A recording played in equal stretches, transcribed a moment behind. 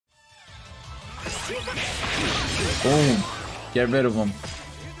Boom. Get rid of him.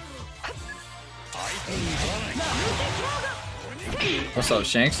 What's up,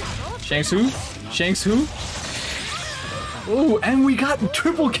 Shanks? Shanks who? Shanks who? Oh, and we got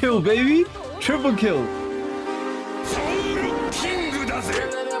triple kill, baby! Triple kill.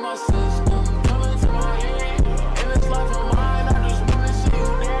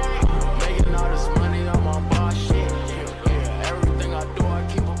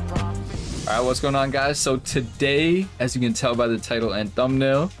 Alright, what's going on, guys? So today, as you can tell by the title and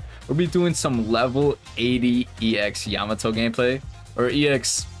thumbnail, we'll be doing some level 80 EX Yamato gameplay, or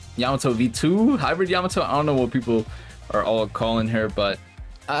EX Yamato V2 hybrid Yamato. I don't know what people are all calling her, but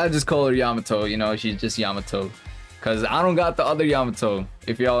I just call her Yamato. You know, she's just Yamato because I don't got the other Yamato,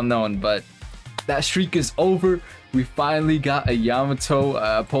 if y'all known. But that streak is over. We finally got a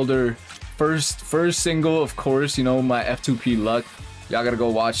Yamato. Pulled her first single, of course. You know, my F2P luck. Y'all gotta go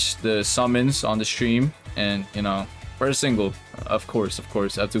watch the summons on the stream, and you know, first single, of course,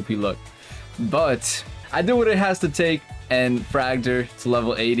 F2P luck. But I did what it has to take and fragged her to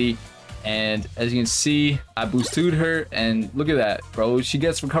level 80, and as you can see, I boost 2'd her, and look at that, bro. She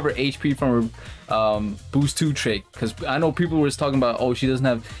gets recover HP from her boost 2 trait, because I know people were talking about, oh, she doesn't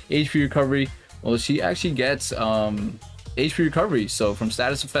have HP recovery. Well, she actually gets HP recovery, so from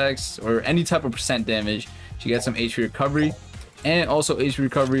status effects or any type of percent damage, she gets some HP recovery. And also HP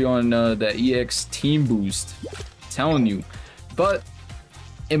recovery on the EX team boost. I'm telling you. But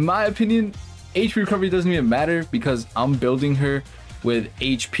in my opinion, HP recovery doesn't even matter because I'm building her with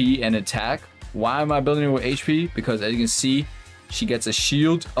HP and attack. Why am I building her with HP? Because as you can see, she gets a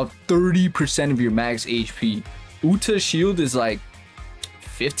shield of 30% of your max HP. Uta's shield is like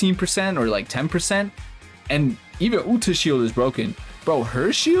 15% or like 10%. And even Uta's shield is broken. Bro,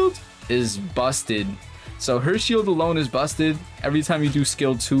 her shield is busted. So her shield alone is busted. Every time you do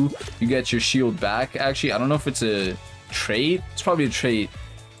skill 2, you get your shield back. Actually, I don't know if it's a trait. It's probably a trait.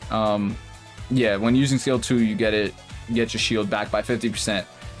 Yeah, when using skill 2, you get your shield back by 50%.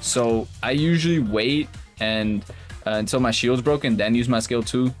 So I usually wait and until my shield's broken, then use my skill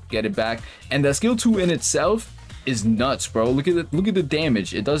 2, get it back. And the skill 2 in itself is nuts, bro. Look at the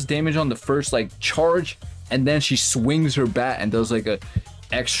damage. It does damage on the first like charge, and then she swings her bat and does like a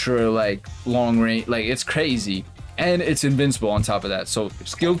extra like long range. Like, it's crazy, and it's invincible on top of that. So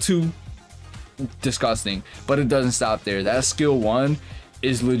skill 2, disgusting, but it doesn't stop there. That skill 1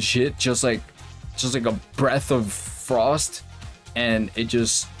 is legit just like a breath of frost, and it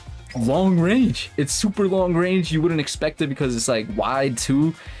just long range. It's super long range. You wouldn't expect it because it's like wide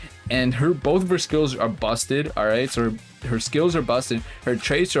too, and both of her skills are busted. All right, so her skills are busted. Her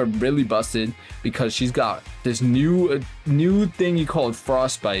traits are really busted because she's got this new thing you call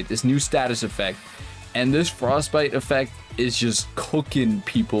frostbite, this new status effect, and this frostbite effect is just cooking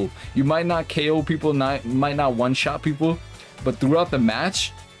people. You might not KO people, might not one-shot people, but throughout the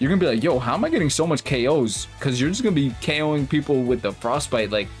match you're gonna be like, yo, how am I getting so much KOs? Because you're just gonna be KOing people with the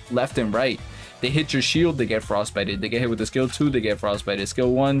frostbite like left and right. They hit your shield, they get frostbited. They get hit with the skill 2, they get frostbited.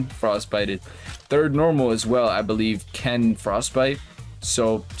 Skill 1, frostbited. Third normal as well, I believe, can frostbite.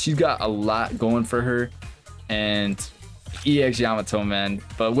 So she's got a lot going for her. And EX Yamato, man.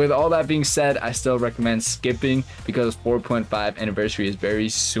 But with all that being said, I still recommend skipping because 4.5 anniversary is very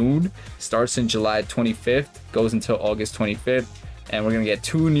soon. Starts in July 25th, goes until August 25th. And we're gonna get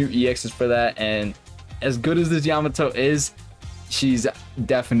 2 new EXs for that. And as good as this Yamato is, she's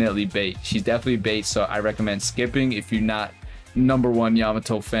definitely bait. She's definitely bait, so I recommend skipping if you're not #1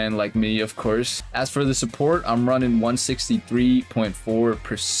 Yamato fan like me, of course. As for the support, I'm running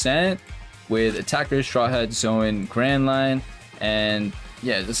 163.4% with attacker, straw hat, Zoan, grand line, and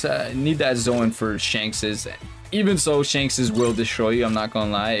yeah, just need that Zoan for Shanks's. Even so, Shanks's will destroy you. I'm not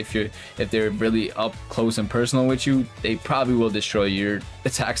gonna lie. If they're really up close and personal with you, they probably will destroy you. Your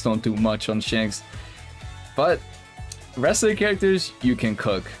attacks don't do much on Shanks, but the rest of the characters, you can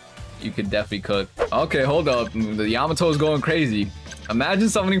cook. You could definitely cook. Okay, hold up. The Yamato is going crazy. Imagine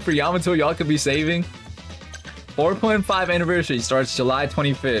summoning for Yamato y'all could be saving. 4.5 anniversary starts July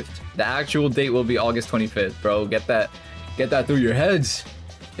 25th. The actual date will be August 25th, bro. Get that through your heads.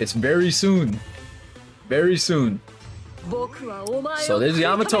 It's very soon. Very soon. So this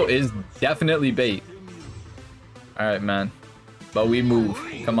Yamato is definitely bait. Alright, man. But we move.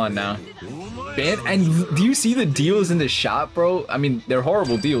 Come on now. And do you see the deals in the shop, bro? I mean, they're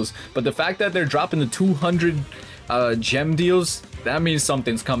horrible deals, but the fact that they're dropping the 200 gem deals, that means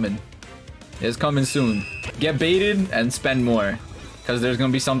something's coming. It's coming soon. Get baited and spend more, because there's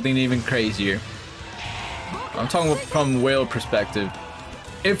gonna be something even crazier. I'm talking from whale perspective.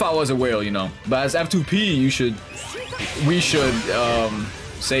 If I was a whale, you know. But as F2P, we should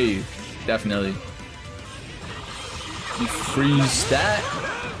save, definitely. You freeze that.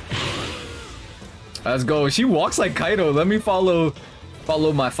 Let's go. She walks like Kaido. Let me follow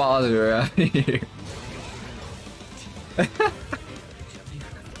my father around here.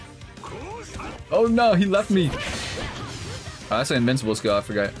 Oh no, he left me. Oh, that's an invincible skill, I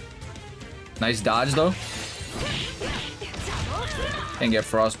forgot. Nice dodge though. Can't get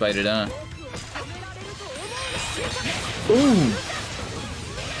frostbited, huh? Ooh!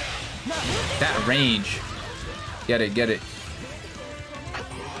 That range. Get it, get it.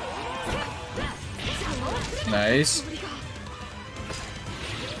 Nice.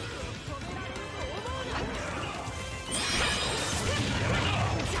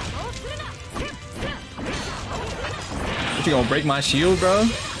 What, you gonna break my shield, bro?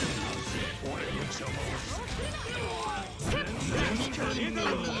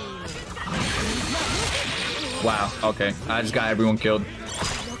 Wow, okay. I just got everyone killed.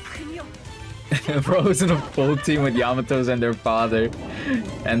 Bro's in a full team with Yamatos and their father.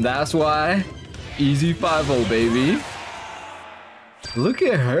 And that's why easy 5-0, baby. Look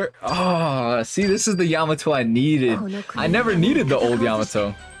at her. Oh, see, this is the Yamato I needed. I never needed the old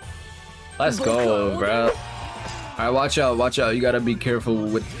Yamato. Let's go, bro. Alright, watch out, watch out. You gotta be careful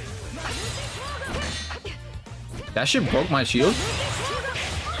with... That shit broke my shield?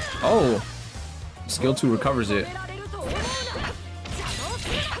 Oh. Skill 2 recovers it.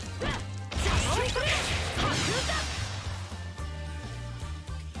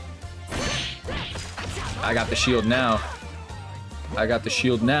 I got the shield now. I got the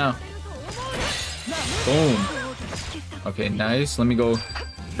shield now. Boom. Okay, nice. Let me go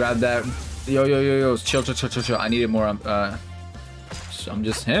grab that. Yo, yo, yo, yo. Chill, chill, chill, chill, chill. I need it more. I'm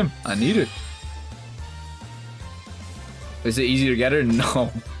just him. I need it. Is it easy to get her?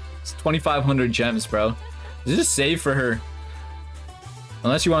 No. It's 2,500 gems, bro. This is save for her.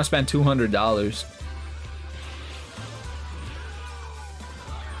 Unless you want to spend $200.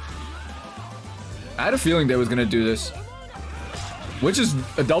 I had a feeling they was gonna do this, which is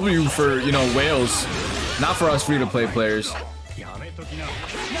a W for, you know, whales, not for us free-to-play players.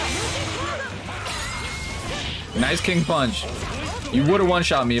 Nice king punch. You would have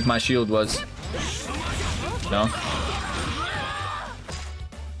one-shot me if my shield was. No.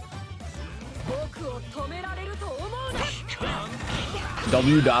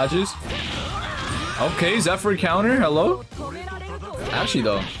 W dodges. Okay, Zephyr counter. Hello. Actually,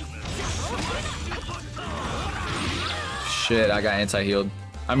 though. Shit, I got anti-healed.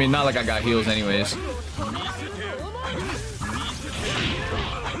 I mean, not like I got heals anyways.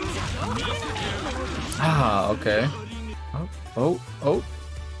 Ah, okay. Oh, oh, oh.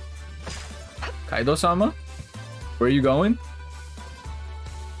 Kaido-sama? Where are you going?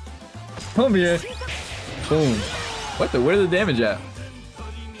 Come here. Boom. What the? Where's the damage at?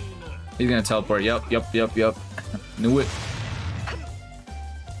 He's gonna teleport. Yup, yup, yup, yup. Knew it.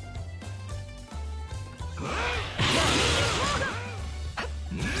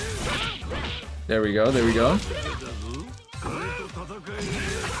 There we go, there we go.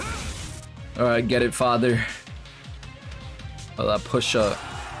 Alright, get it, father. Oh, that push up.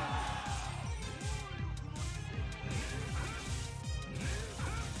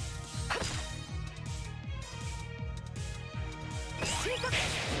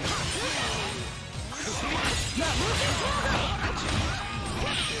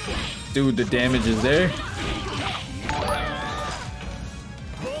 Dude, the damage is there.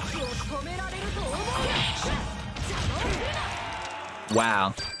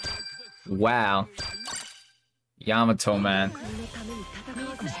 Wow. Wow. Yamato, man.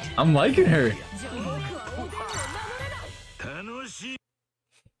 I'm liking her.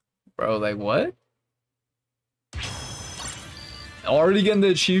 Bro, like what? Already getting the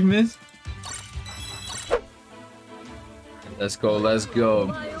achievement? Let's go, let's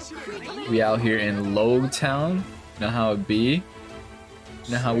go. We out here in Low Town. Know how it be?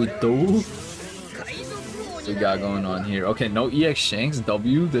 Know how we do? What we got going on here? Okay, no EX Shanks,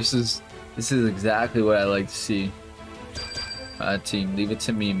 W. This is exactly what I like to see. Team, leave it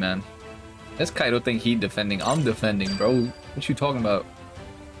to me, man. This Kaido think he defending. I'm defending, bro. What you talking about?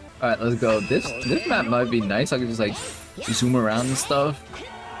 Alright, let's go. This map might be nice. I can just like zoom around and stuff.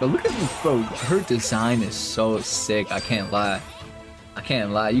 But look at this, bro. Her design is so sick. I can't lie. I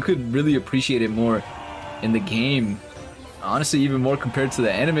can't lie. You could really appreciate it more in the game. Honestly, even more compared to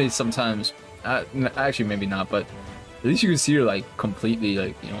the anime sometimes. Actually, maybe not, but at least you can see her like completely,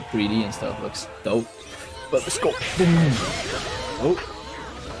 like, you know, 3D and stuff. Looks dope. But let's go. Boom. Oh.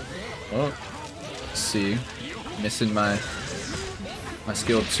 Oh. Let's see. Missing my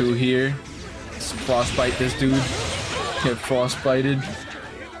skill 2 here. Let's frostbite this dude. Get frostbited.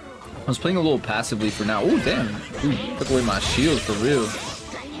 was playing a little passively for now. Oh damn! Dude, took away my shield for real.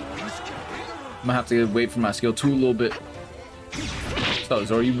 I'm gonna have to wait for my skill 2 a little bit. So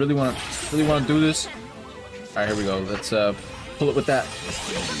Zoro, you really wanna do this? All right, here we go. Let's pull it with that,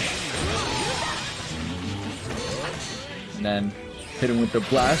 and then hit him with the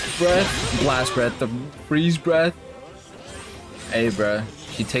blast breath, the freeze breath. Hey, bruh,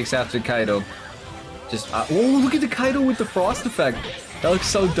 she takes after Kaido. Just oh, look at the Kaido with the frost effect. That looks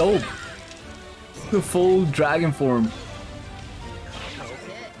so dope. The full dragon form.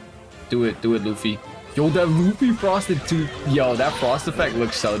 Do it, Luffy. Yo, that Luffy frosted too. Yo, that frost effect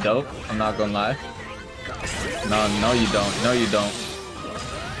looks so dope. I'm not gonna lie. No, you don't. No, you don't.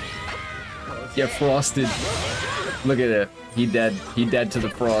 Get frosted. Look at it. He dead. He dead to the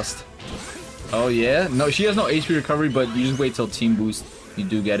frost. Oh yeah? No, she has no HP recovery, but you just wait till team boost. You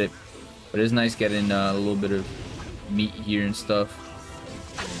do get it. But it's nice getting a little bit of meat here and stuff.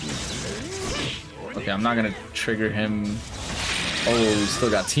 Okay, I'm not gonna trigger him. Oh, we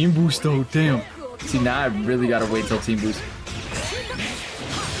still got team boost though. Damn. See, now I really gotta wait till team boost.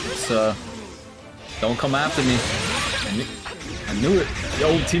 So, don't come after me. I knew it.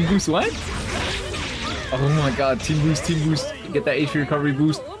 Yo, team boost went? Oh my god, team boost. Get that HP recovery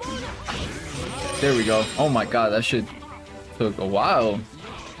boost. There we go. Oh my god, that shit took a while.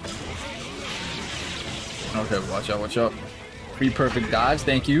 Okay, watch out. Pre-perfect dodge,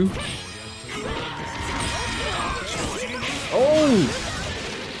 thank you. Oh!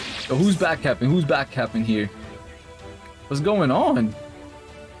 So who's backcapping here? What's going on?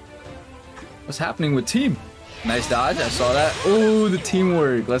 What's happening with team? Nice dodge, I saw that. Oh, the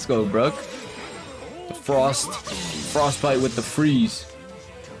teamwork. Let's go, bro. The frostbite with the freeze.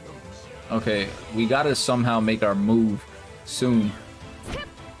 Okay, we gotta somehow make our move soon.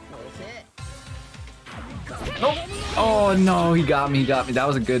 Nope. Oh no, he got me. That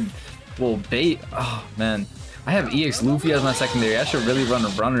was a good little bait. Oh man. I have EX Luffy as my secondary. I should really run a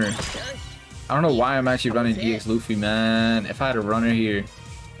runner. I don't know why I'm actually running EX Luffy, man. If I had a runner here,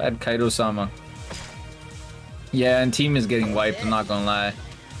 if I had Kaido-sama. Yeah, and team is getting wiped, I'm not gonna lie.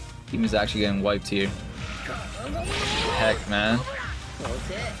 Team is actually getting wiped here. Heck, man.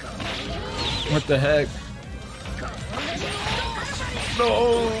 What the heck?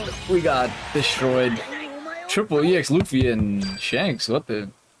 No! We got destroyed. Triple EX Luffy and Shanks, what the?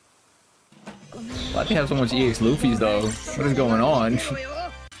 Why do you have so much EX Luffys though? What is going on?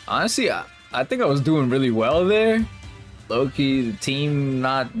 Honestly, I think I was doing really well there. Low-key, the team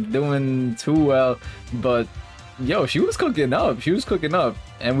not doing too well, but yo, she was cooking up.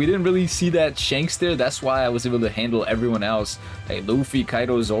 And we didn't really see that Shanks there. That's why I was able to handle everyone else. Hey, Luffy,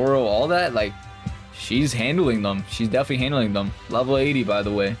 Kaido, Zoro, all that. Like, she's handling them. She's definitely handling them. Level 80, by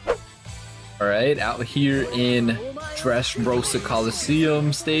the way. Alright, out here in Dressrosa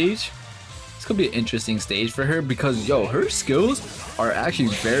Coliseum stage. It's gonna be an interesting stage for her because, yo, her skills are actually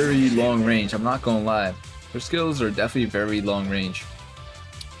very long range. I'm not gonna lie. Her skills are definitely very long range.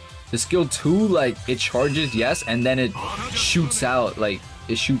 The skill 2, like, it charges, yes, and then it shoots out, like,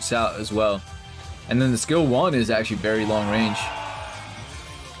 it shoots out as well. And then the skill 1 is actually very long range.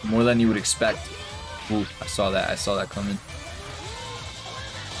 More than you would expect. Ooh, I saw that coming.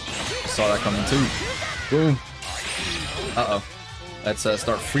 I saw that coming too. Boom. Uh-oh. Let's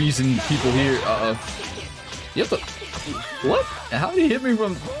start freezing people here. Uh-oh. You have to... What? How did he hit me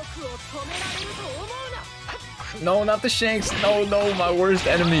from... No, not the Shanks. No, my worst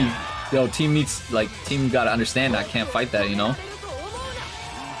enemy. Yo, team needs... Like, team gotta understand I can't fight that, you know?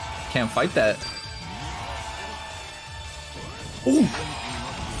 Can't fight that. Oh!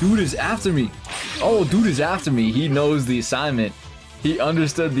 Dude is after me. Oh, dude is after me. He knows the assignment. He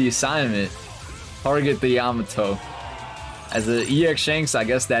understood the assignment. Target the Yamato. As a EX Shanks, I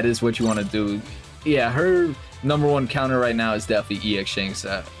guess that is what you want to do. Yeah, her #1 counter right now is definitely EX Shanks.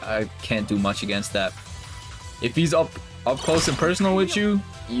 I can't do much against that. If he's up close and personal with you,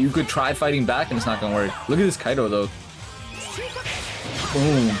 you could try fighting back and it's not gonna work. Look at this Kaido though.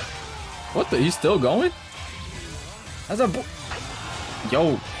 Boom. What the? He's still going? How's that?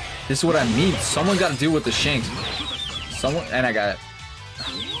 Yo, this is what I mean. Someone got to deal with the Shanks. Someone, and I got it.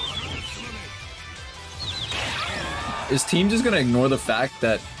 Is team just gonna ignore the fact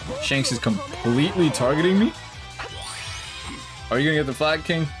that Shanks is completely targeting me? Are you gonna get the flag,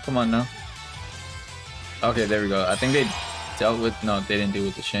 King? Come on now. Okay, there we go. I think they dealt with... No, they didn't deal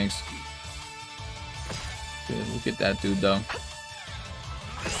with the Shanks. Okay, look at that dude, though.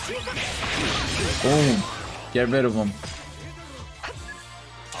 Boom. Get rid of him.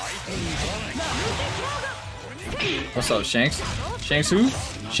 What's up, Shanks? Shanks who?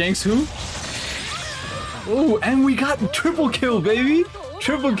 Shanks who? Oh, and we got triple kill, baby!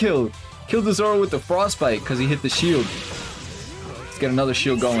 Triple kill. Killed the Zoro with the frostbite because he hit the shield. Let's get another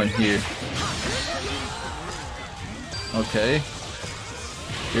shield going here. Okay.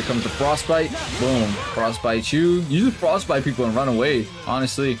 Here comes the frostbite. Boom. Frostbite you. You just frostbite people and run away.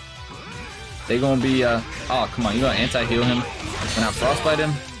 Honestly. They gonna be, oh, come on. You gonna anti-heal him and I frostbite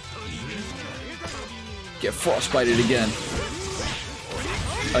him? Get frostbited again.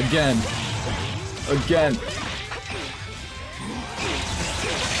 Again. Again.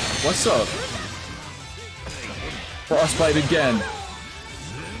 What's up? Frostbite again.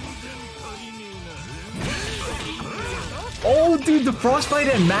 Oh, dude, the frostbite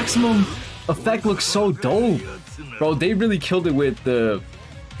at maximum effect looks so dope. Bro, they really killed it with the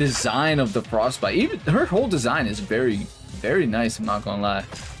design of the frostbite. Even her whole design is very, very nice, I'm not gonna lie.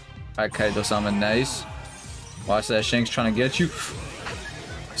 Alright, Kaido-sama, nice. Watch that, Shanks trying to get you.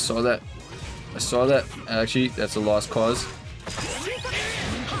 I saw that. I saw that. Actually, that's a lost cause.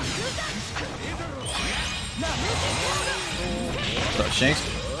 What's up, Shanks?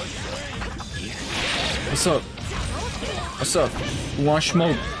 What's up? What's up? Who wants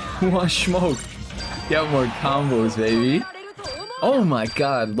smoke? Who wants smoke? Get more combos, baby. Oh my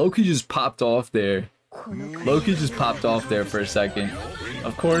god, Loki just popped off there. Loki just popped off there for a second.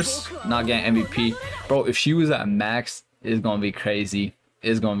 Of course, not getting MVP. Bro, if she was at max, it's gonna be crazy.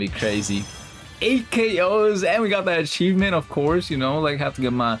 It's gonna be crazy. 8 KOs, and we got that achievement, of course, you know, like have to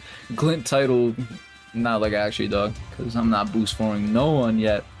get my glint title. Not like actually, dog, because I'm not boost forming no one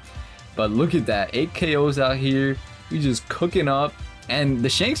yet. But look at that, 8 KOs out here. We just cooking up. And the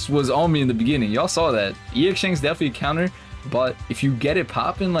Shanks was on me in the beginning. Y'all saw that. EX Shanks definitely a counter. But if you get it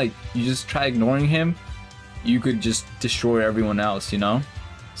popping, like you just try ignoring him, you could just destroy everyone else, you know?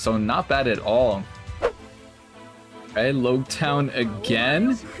 So not bad at all. Alright, Logtown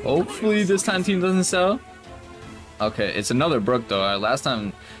again. Hopefully this time team doesn't sell. Okay, it's another Brook though. Last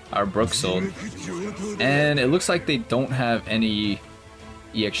time our Brook sold. And it looks like they don't have any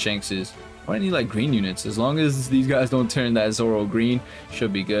EX Shankses. Or any like green units. As long as these guys don't turn that Zoro green,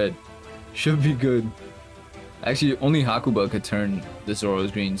 should be good. Should be good. Actually, only Hakuba could turn the Zoro's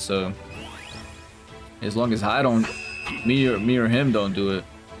green, so as long as I don't, me or him don't do it.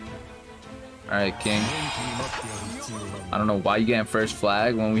 Alright, King. I don't know why you getting first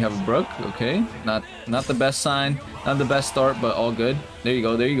flag when we have a Brook. Okay, not the best sign, not the best start, but all good. There you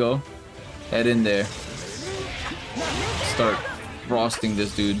go, there you go. Head in there. Start frosting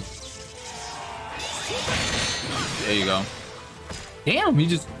this dude. There you go. Damn, he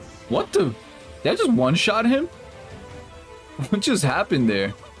just... What the... Did I just one-shot him? What just happened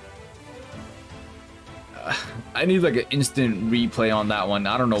there? I need like an instant replay on that one.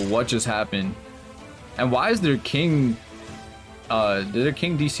 I don't know what just happened. And why is their king... did their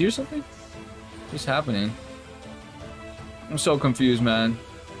king DC or something? What's happening? I'm so confused, man.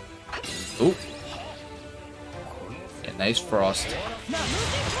 Oh. Yeah, nice frost.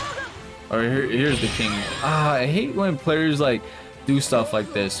 Or here's the king. I hate when players like do stuff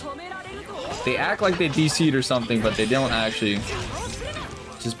like this. They act like they DC'd or something, but they don't actually.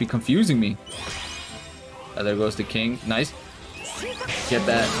 Just be confusing me. Oh, there goes the king. Nice. Get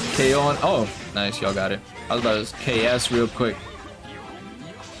that KO on. Oh, nice. Y'all got it. I was about to KS real quick.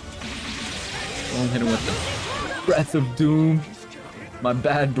 Don't hit him with the breath of doom. My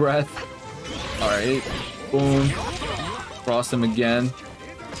bad breath. Alright. Boom. Frost him again.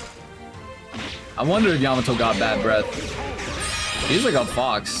 I wonder if Yamato got bad breath. He's like a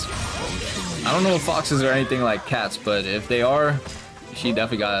fox. I don't know if foxes are anything like cats, but if they are, she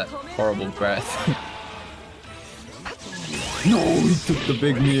definitely got horrible breath. No, he took the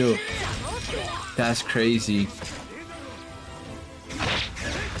big meal. That's crazy.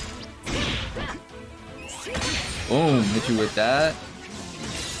 Boom, hit you with that.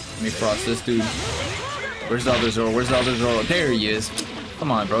 Let me frost this dude. Where's the other Zoro? Where's the other Zoro? There he is.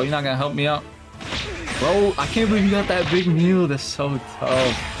 Come on, bro. You're not gonna help me out? Bro, I can't believe you got that big meal. That's so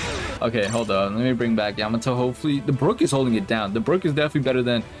tough. Okay, hold on. Let me bring back Yamato. Hopefully, the Brook is holding it down. The Brook is definitely better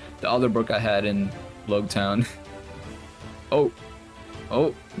than the other Brook I had in Logtown. Oh.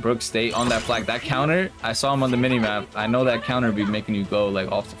 Oh, Brook, stay on that flag. That counter, I saw him on the minimap. I know that counter be making you go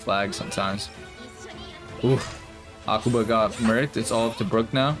like off the flag sometimes. Ooh. Akuba got murked. It's all up to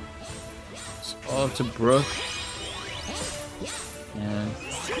Brook now. It's all up to Brook. And...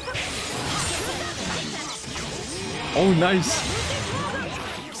 oh, nice.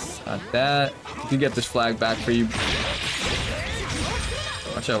 Got that. You can get this flag back for you.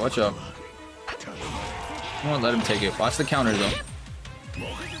 Watch out, watch out. I won't let him take it. Watch the counter though.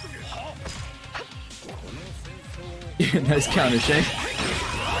 Nice counter, Shank.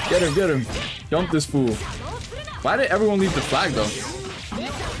 Get him, get him. Jump this fool. Why did everyone leave the flag though?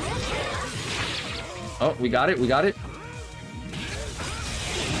 Oh, we got it. We got it.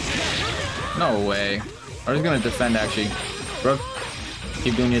 No way. I was gonna defend actually. Bro,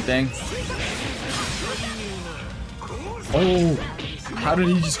 keep doing your thing. Oh, how did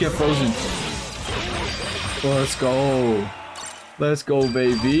he just get frozen? Let's go. Let's go,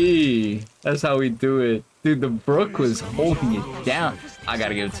 baby. That's how we do it. Dude, the Brook was holding it down. I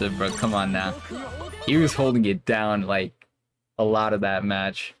gotta give it to the Brook. Come on now. He was holding it down like a lot of that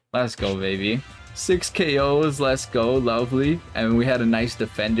match. Let's go, baby. 6 KOs. Let's go. Lovely. And we had a nice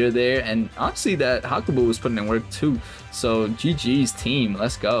defender there. And honestly, that Hakubu was putting in work too. So GG's team.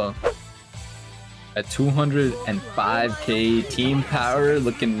 Let's go. At 205k team power.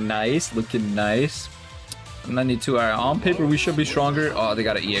 Looking nice. Looking nice. 92. Alright, on paper we should be stronger. Oh, they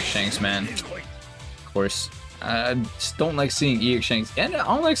got an EX Shanks, man. Of course. I just don't like seeing EX Shanks. And I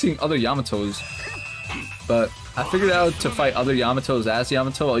don't like seeing other Yamatos. But I figured out to fight other Yamatos as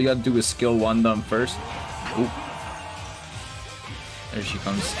Yamato, all you gotta do is skill 1 them first. Ooh. There she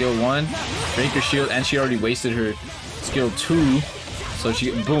comes. Skill 1. Break her shield. And she already wasted her skill 2. So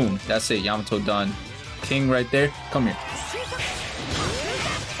she, boom. That's it. Yamato done. King right there. Come here.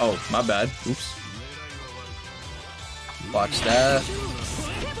 Oh, my bad. Oops. Watch that.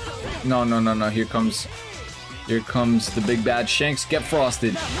 No, no, no, no. Here comes the big bad Shanks. Get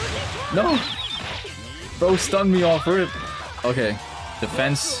frosted. No. Bro, stunned me off rip. Okay.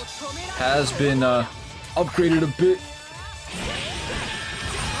 Defense has been upgraded a bit.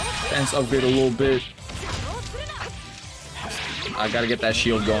 Defense upgrade a little bit. I gotta get that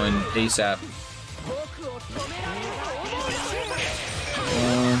shield going ASAP.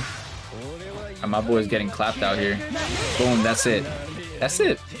 And my boy's getting clapped out here. Boom, that's it. That's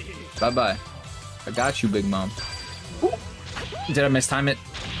it. Bye-bye. I got you, Big Mom. Ooh. Did I mistime it?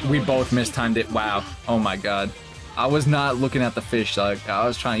 We both mistimed it. Wow. Oh my god. I was not looking at the fish. Like, I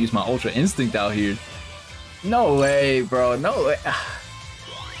was trying to use my Ultra Instinct out here. No way, bro. No way.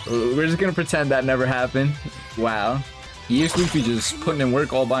 We're just gonna pretend that never happened. Wow. EX Luffy just putting in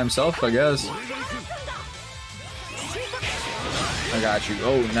work all by himself, I guess. I got you.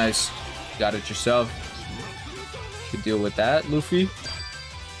 Oh, nice. Got it yourself. Could deal with that, Luffy.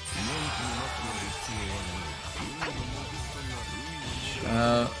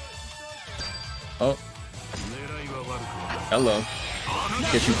 Oh. Hello.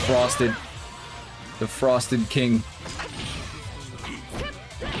 Get you frosted. The Frosted King.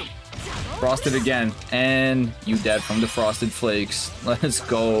 Frosted again. And you dead from the Frosted Flakes. Let's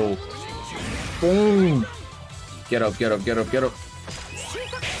go. Boom. Get up, get up, get up, get up.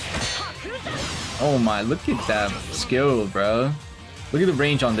 Oh my, look at that skill, bro. Look at the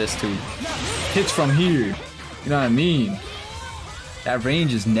range on this too. Hits from here. You know what I mean? That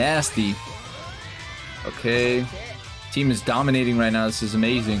range is nasty. Okay. Team is dominating right now. This is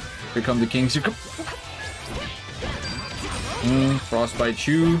amazing. Here come the Kings. Here come... Frostbite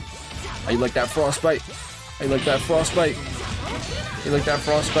Chew. How you like that Frostbite? How you like that Frostbite? How you like that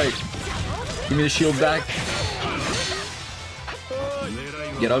Frostbite? Give me the shield back.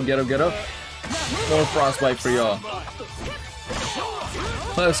 Get up, get up, get up. More Frostbite for y'all.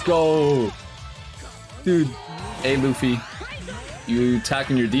 Let's go. Dude. Hey, Luffy. You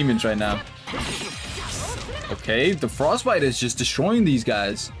attacking your demons right now. Okay, the Frostbite is just destroying these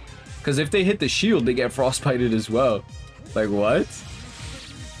guys. Because if they hit the shield, they get Frostbited as well. Like, what?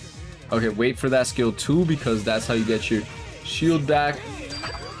 Okay, wait for that skill 2 because that's how you get your shield back.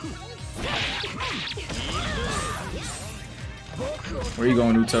 Where are you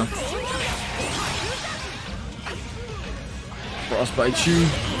going, Uta? Frostbite you.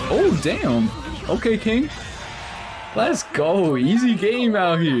 Oh, damn. Okay, King. Let's go. Easy game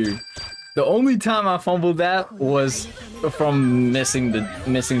out here. The only time I fumbled that was from missing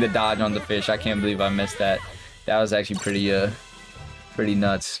the dodge on the fish. I can't believe I missed that. That was actually pretty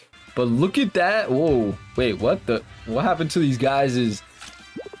nuts. But look at that. Whoa. Wait, what happened to these guys'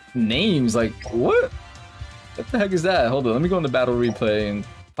 names? Like, what? What the heck is that? Hold on, let me go in the battle replay and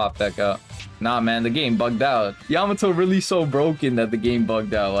pop back out. Nah, man, the game bugged out. Yamato really so broken that the game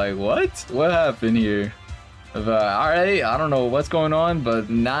bugged out. Like, what? What happened here? Alright, I don't know what's going on, but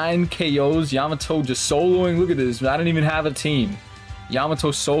 9 KOs. Yamato just soloing. Look at this. I didn't even have a team.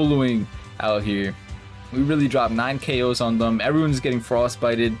 Yamato soloing out here. We really dropped 9 KOs on them. Everyone's getting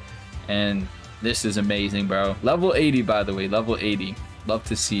frostbited. And this is amazing, bro. Level 80, by the way. Level 80. Love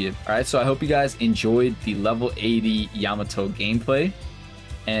to see it. Alright, so I hope you guys enjoyed the level 80 Yamato gameplay.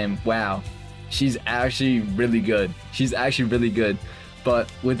 And wow, she's actually really good. She's actually really good.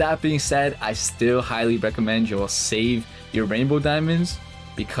 But with that being said, I still highly recommend you'll save your rainbow diamonds,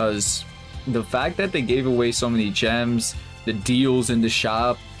 because the fact that they gave away so many gems, the deals in the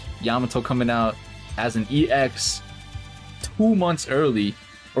shop, Yamato coming out as an EX 2 months early,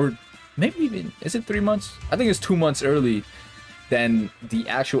 or maybe even, is it 3 months? I think it's 2 months early than the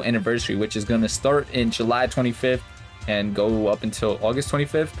actual anniversary, which is going to start in July 25th and go up until August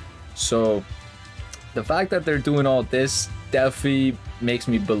 25th. So the fact that they're doing all this definitely makes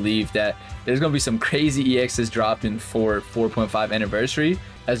me believe that there's going to be some crazy EXs dropping for 4.5 anniversary.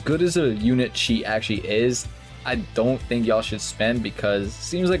 As good as a unit cheat actually is, I don't think y'all should spend, because it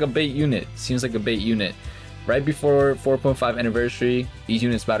seems like a bait unit. Right before 4.5 anniversary, these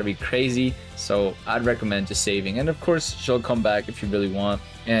units about to be crazy, so I'd recommend just saving. And of course, she'll come back if you really want.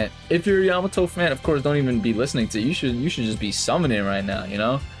 And if you're a Yamato fan, of course, don't even be listening to it. You should just be summoning right now, you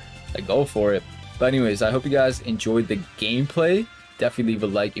know? Like, go for it. But anyways, I hope you guys enjoyed the gameplay. Definitely leave a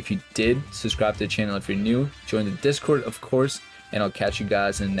like if you did. Subscribe to the channel if you're new. Join the Discord, of course. And I'll catch you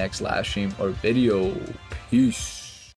guys in the next live stream or video. Peace.